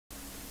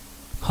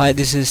Hi,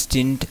 this is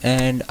Tint,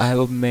 and I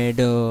have made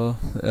a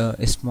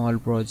small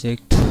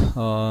project.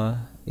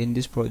 In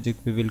this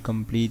project, we will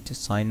complete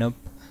sign up,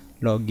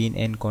 login,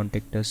 and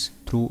contact us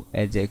through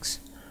Ajax.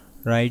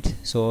 Right.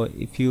 So,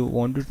 if you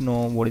want to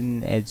know what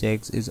in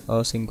Ajax is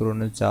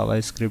asynchronous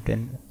JavaScript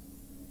and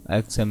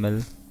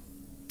XML,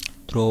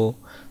 through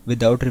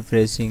without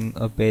refreshing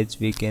a page,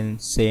 we can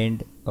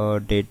send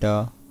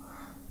data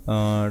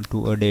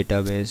to a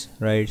database.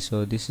 Right.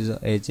 So, this is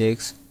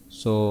Ajax.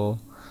 So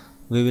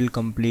we will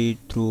complete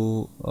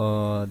through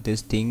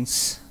these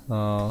things.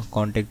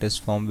 Contact us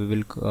form we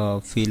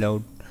will fill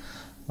out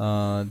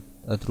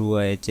through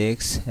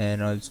Ajax,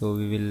 and also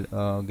we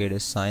will get a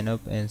sign up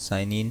and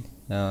sign in.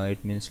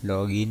 It means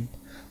login,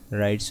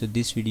 right? So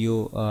this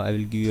video I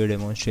will give you a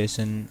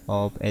demonstration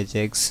of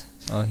Ajax.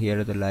 Here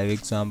are the live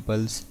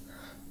examples,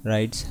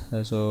 right?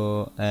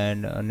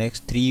 And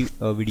next three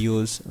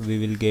videos we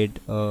will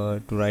get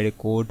to write a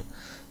code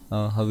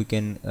how we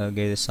can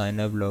get a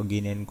sign up,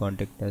 login, and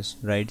contact us,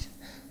 right?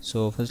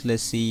 So first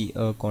let's see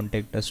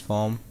contact us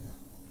form.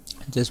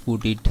 Just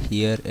put it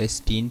here as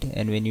Tint,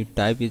 and when you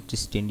type it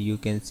Tint, you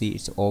can see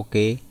it's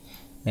okay,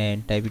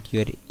 and type it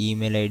your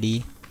email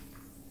ID,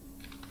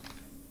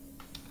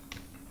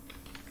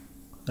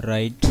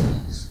 right?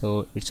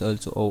 So it's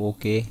also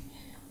okay.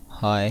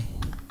 Hi,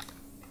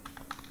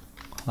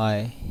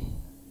 I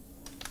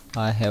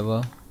have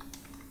a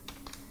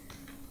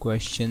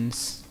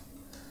questions,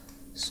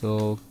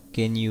 so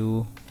can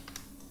you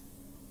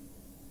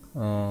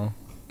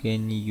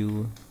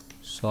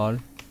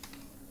solve?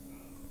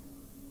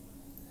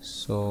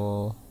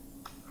 So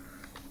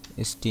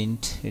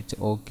Tint, it's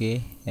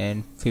okay,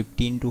 and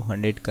 15 to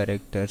 100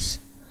 characters,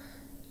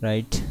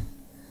 right?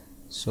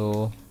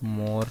 So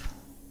more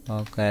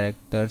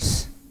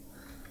characters,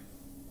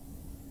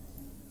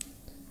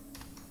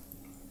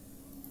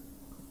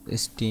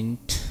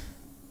 Tint,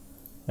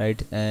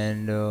 right?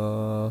 And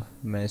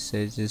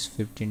message is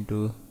 15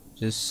 to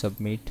just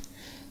submit,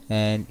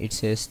 and it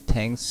says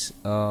thanks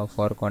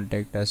for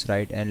contact us,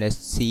 right? And let's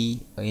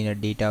see in a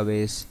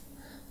database.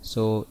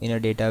 So in a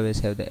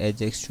database have the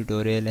Ajax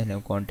tutorial and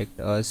have contact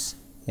us,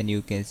 and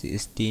you can see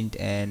Tint,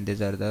 and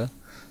these are the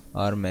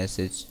our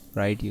message,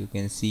 right? You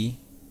can see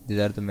these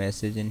are the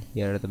message, and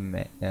here are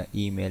the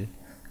email,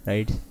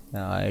 right?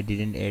 I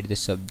didn't add the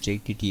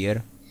subject it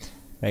here,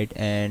 right?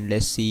 And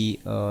let's see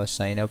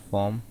sign up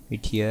form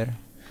it here.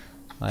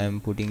 I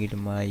am putting it,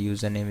 my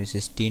username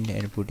is Tint,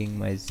 and putting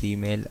my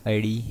Gmail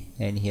ID,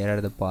 and here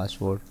are the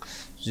password.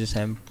 So just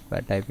I am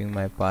typing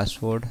my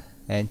password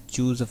and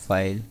choose a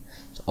file.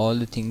 So all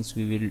the things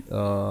we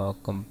will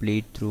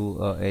complete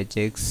through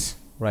Ajax,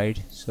 right?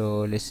 So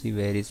let's see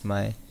where is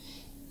my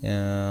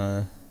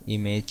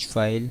image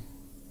file.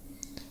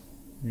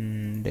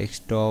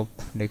 Desktop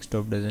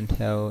doesn't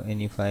have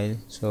any file,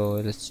 so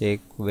let's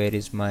check where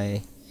is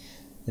my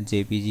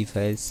JPG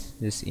files.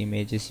 This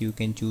images, you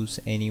can choose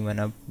any one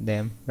of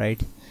them,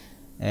 right?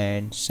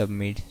 And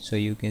submit. So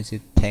you can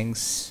see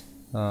thanks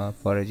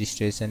for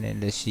registration,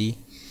 and let's see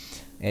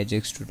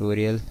Ajax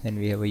tutorial, and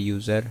we have a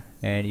user,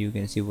 and you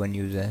can see one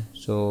user.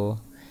 So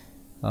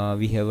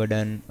we have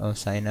done a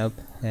sign up,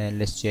 and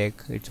let's check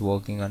it's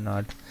working or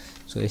not.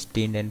 So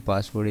Tint, and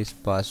password is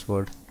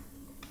password,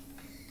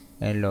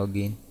 and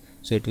login.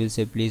 So it will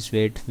say please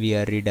wait, we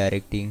are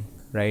redirecting,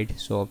 right?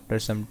 So after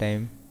some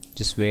time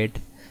just wait,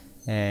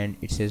 and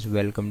it says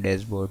welcome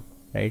dashboard,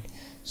 right?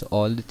 So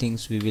all the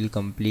things we will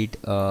complete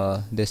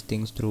these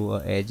things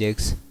through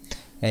Ajax,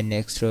 and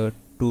next 2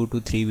 to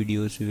 3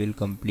 videos we will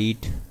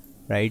complete,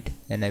 right?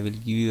 And I will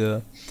give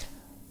you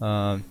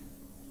a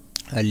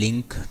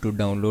link to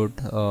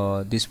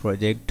download this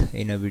project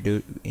in a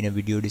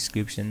video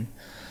description.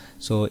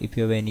 So if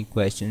you have any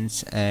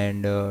questions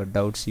and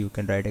doubts, you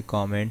can write a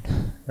comment,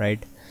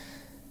 right?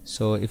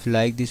 So if you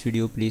like this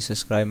video, please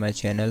subscribe my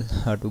channel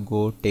to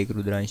go Tech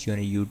Rudranshu on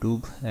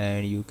YouTube,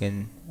 and you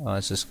can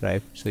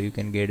subscribe so you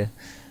can get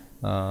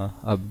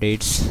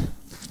updates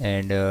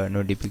and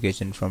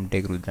notification from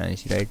Tech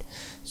Rudranshu, right?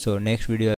 So next video